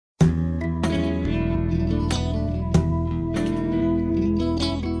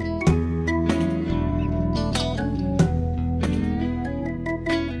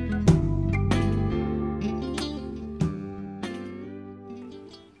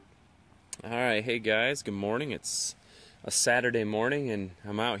Alright, hey guys, good morning. It's a Saturday morning and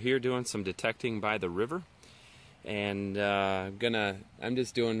I'm out here doing some detecting by the river. And I'm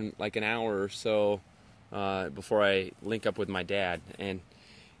just doing like an hour or so before I link up with my dad. And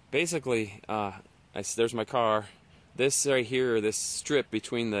basically, there's my car. This right here, this strip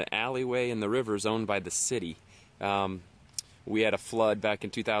between the alleyway and the river is owned by the city. We had a flood back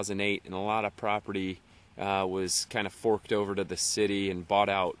in 2008 and a lot of property was kind of forked over to the city and bought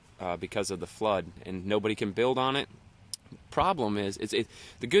out because of the flood, and nobody can build on it. Problem is,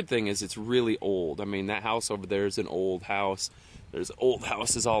 the good thing is it's really old. I mean, that house over there is an old house. There's old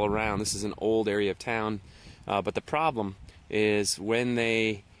houses all around. This is an old area of town. But the problem is when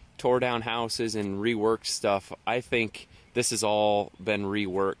they tore down houses and reworked stuff, I think this has all been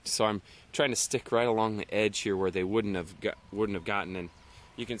reworked. So I'm trying to stick right along the edge here where they wouldn't have gotten. And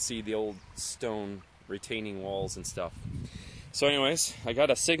you can see the old stone retaining walls and stuff. So anyways, I got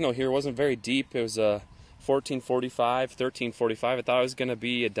a signal here. It wasn't very deep. It was a 1445, 1345. I thought it was going to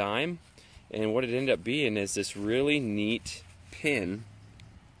be a dime. And what it ended up being is this really neat pin.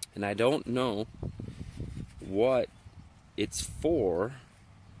 And I don't know what it's for,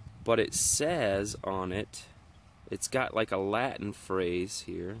 but it says on it, it's got like a Latin phrase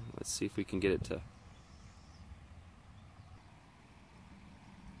here. Let's see if we can get it to...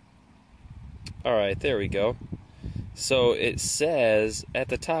 Alright, there we go. So it says, at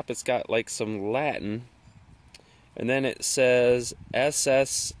the top it's got like some Latin, and then it says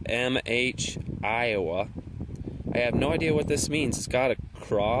SSMH Iowa. I have no idea what this means. It's got a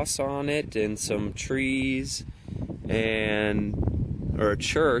cross on it and some trees or a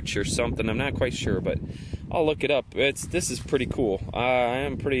church or something. I'm not quite sure, but I'll look it up. This is pretty cool. I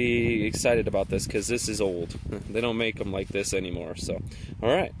am pretty excited about this because this is old. They don't make them like this anymore. So,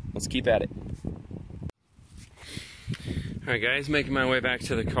 all right, let's keep at it. Alright guys, making my way back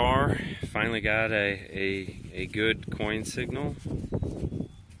to the car. Finally got a good coin signal.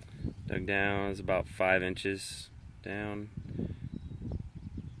 Dug down, it's about 5 inches down.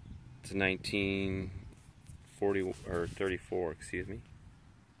 It's a 1940 or 34, excuse me.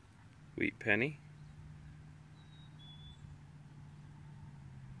 Wheat penny.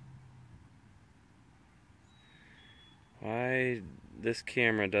 Why this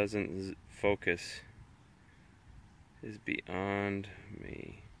camera doesn't focus is beyond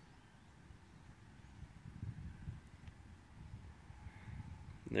me.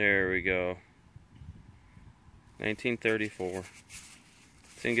 There we go. 1934.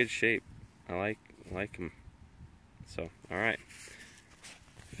 It's in good shape. I like them. So, alright.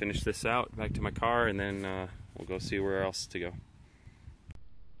 Finish this out, back to my car, and then we'll go see where else to go.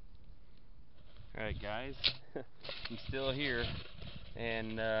 Alright guys, I'm still here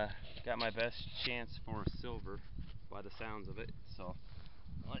and got my best chance for silver by the sounds of it. So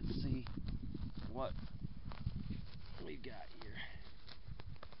let's see what we got here.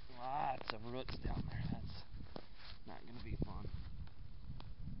 Lots of roots down there. That's not going to be fun.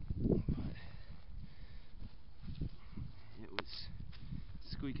 But it was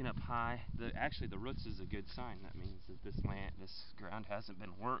squeaking up high. Actually, the roots is a good sign. That means that this ground hasn't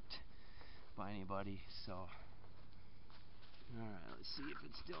been worked by anybody. So, all right, let's see if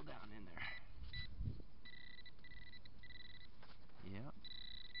it's still down in there. Yep,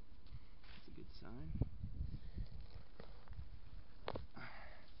 that's a good sign.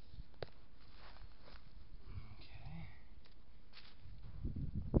 Okay.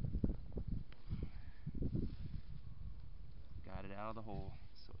 Got it out of the hole,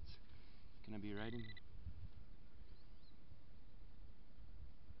 so it's gonna be right in.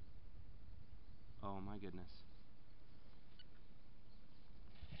 Oh my goodness.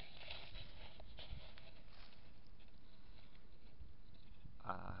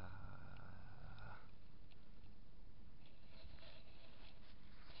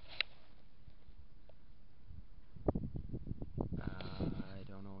 I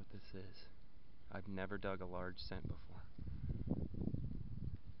don't know what this is. I've never dug a large cent before.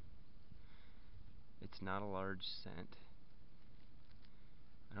 It's not a large cent.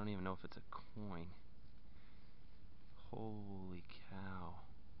 I don't even know if it's a coin. Holy cow.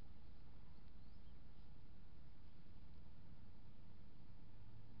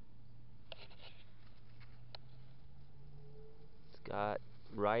 It's got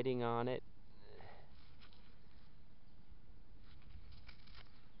writing on it.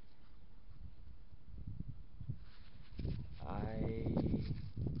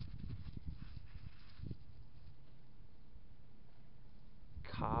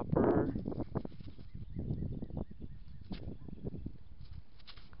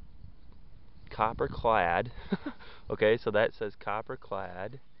 Copper-Clad. Okay, so that says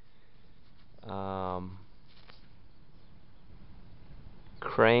Copper-Clad.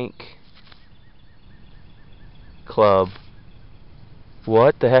 Crank club.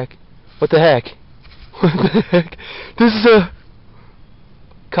 What the heck? What the heck? What the heck? This is a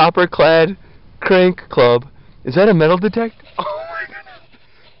Copper-Clad crank club. Is that a metal detector? Oh my goodness.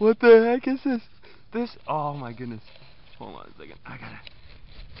 What the heck is this? Oh my goodness. Hold on a second. I gotta.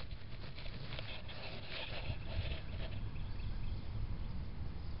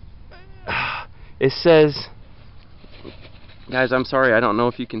 It says, guys, I'm sorry, I don't know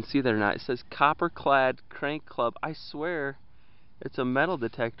if you can see that or not. It says Copper-Clad crank club. I swear it's a metal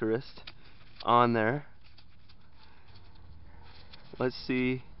detectorist on there. Let's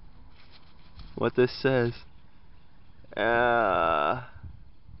see what this says.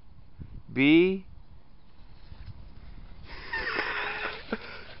 B.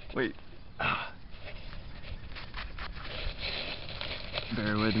 Wait.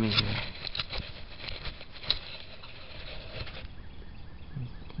 Bear with me here.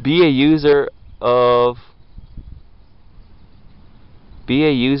 Be a user of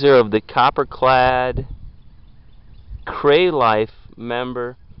the Copper-Clad Cray-Life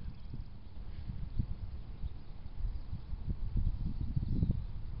member.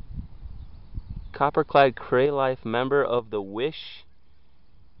 Copper-Clad Cray-Life member of the Wish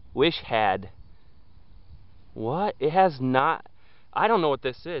had. What? It has not. I don't know what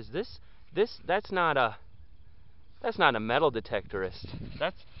this is. That's not a metal detectorist.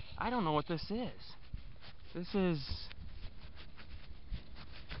 I don't know what this is. This is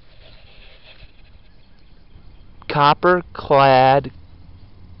Copper-Clad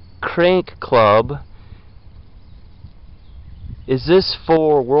crank club. Is this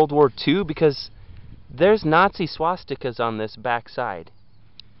for World War II? Because there's Nazi swastikas on this back side.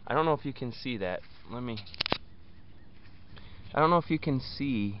 I don't know if you can see that. I don't know if you can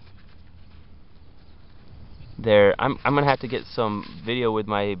see there. I'm gonna have to get some video with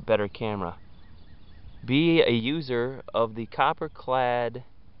my better camera. Be a user of the Copper-Clad,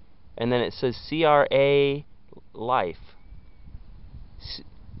 and then it says CRA Life.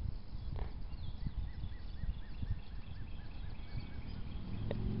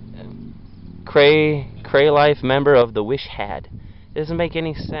 Cray Life member of the Wish had. It doesn't make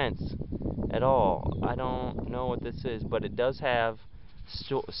any sense at all. I don't know what this is, but it does have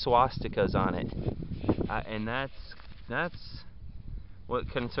swastikas on it, and that's what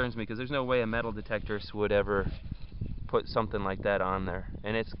concerns me, because there's no way a metal detectorist would ever put something like that on there.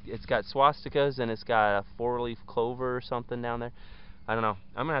 And it's got swastikas, and it's got a 4-leaf clover or something down there. I don't know.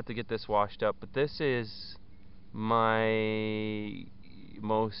 I'm gonna have to get this washed up, but this is my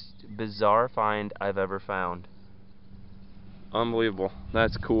most bizarre find I've ever found. Unbelievable.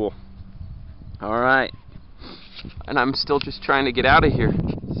 That's cool. Alright. And I'm still just trying to get out of here.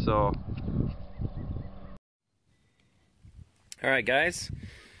 So. Alright guys.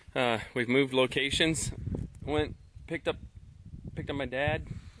 We've moved locations. Picked up my dad,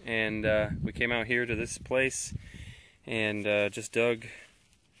 and we came out here to this place and just dug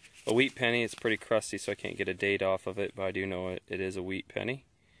a wheat penny. It's pretty crusty, so I can't get a date off of it, but I do know it is a wheat penny.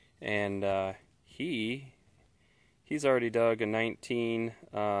 And he's already dug a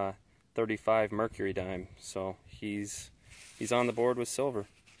 1935 mercury dime, so he's on the board with silver.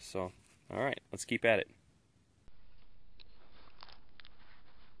 So, all right, let's keep at it.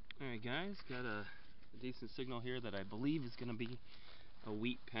 All right, guys, got a decent signal here that I believe is going to be a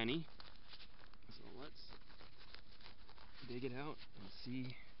wheat penny. So let's dig it out and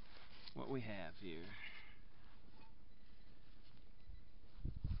see what we have here.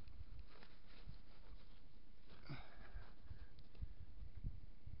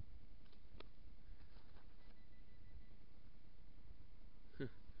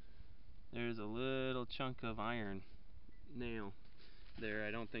 There's a little chunk of iron nail there.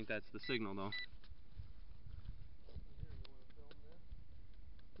 I don't think that's the signal though.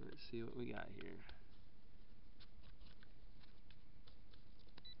 Let's see what we got here.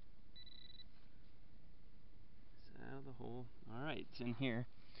 It's out of the hole. Alright, it's in here,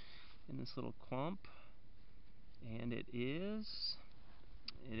 in this little clump, and it is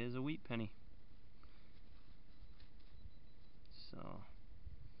a wheat penny. So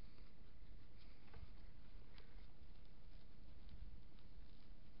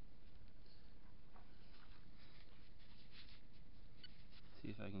see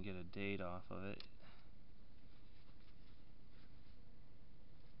if I can get a date off of it.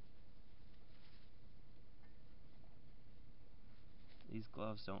 These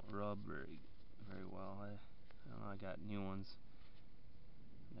gloves don't rub very well. I don't know, I got new ones.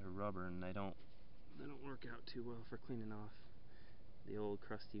 They're rubber, and they don't work out too well for cleaning off the old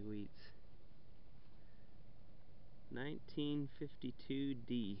crusty wheats.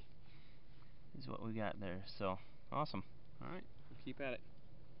 1952D is what we got there. So awesome. Alright, we'll keep at it.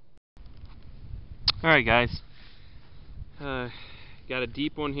 Alright guys, got a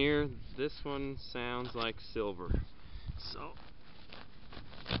deep one here. This one sounds like silver. So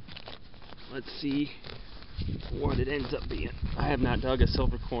let's see what it ends up being. I have not dug a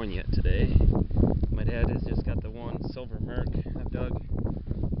silver coin yet today. My dad has just got the one silver merc. I've dug,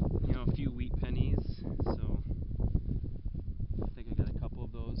 you know, a few wheat pennies, so I think I got a couple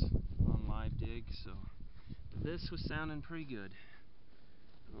of those on live dig. So this was sounding pretty good.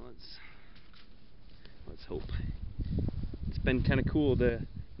 Well, let's hope. It's been kind of cool. The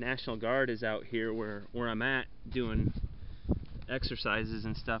National Guard is out here where I'm at doing exercises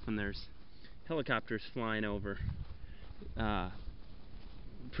and stuff, and there's helicopters flying over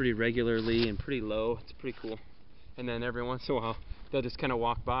pretty regularly and pretty low. It's pretty cool. And then every once in a while they'll just kind of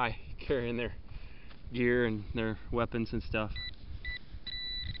walk by carrying their gear and their weapons and stuff.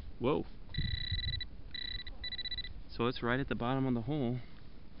 Whoa. So it's right at the bottom of the hole.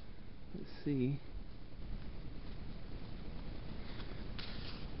 Let's see.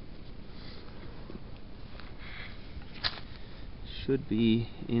 Should be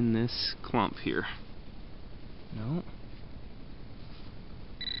in this clump here. No.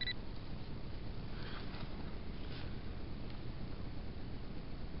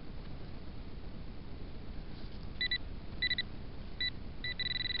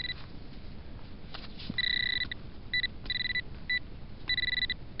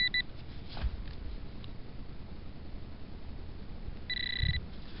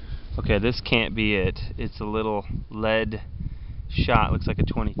 Okay, this can't be it. It's a little lead shot, looks like a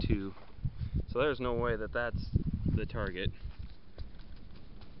 22. So there's no way that that's the target.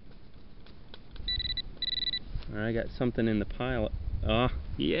 Alright, I got something in the pile. Oh,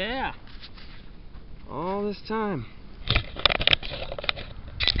 yeah! All this time.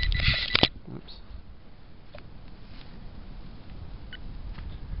 Oops.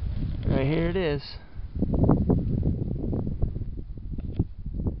 Right here it is.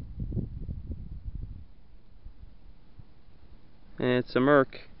 And it's a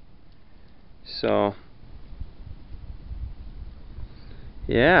merc. So,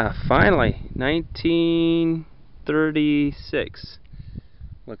 yeah, finally, 1936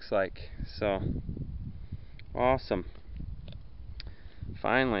 looks like. So, awesome.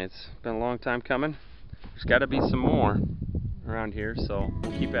 Finally, it's been a long time coming. There's got to be some more around here, so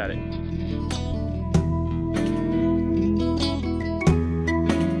we'll keep at it.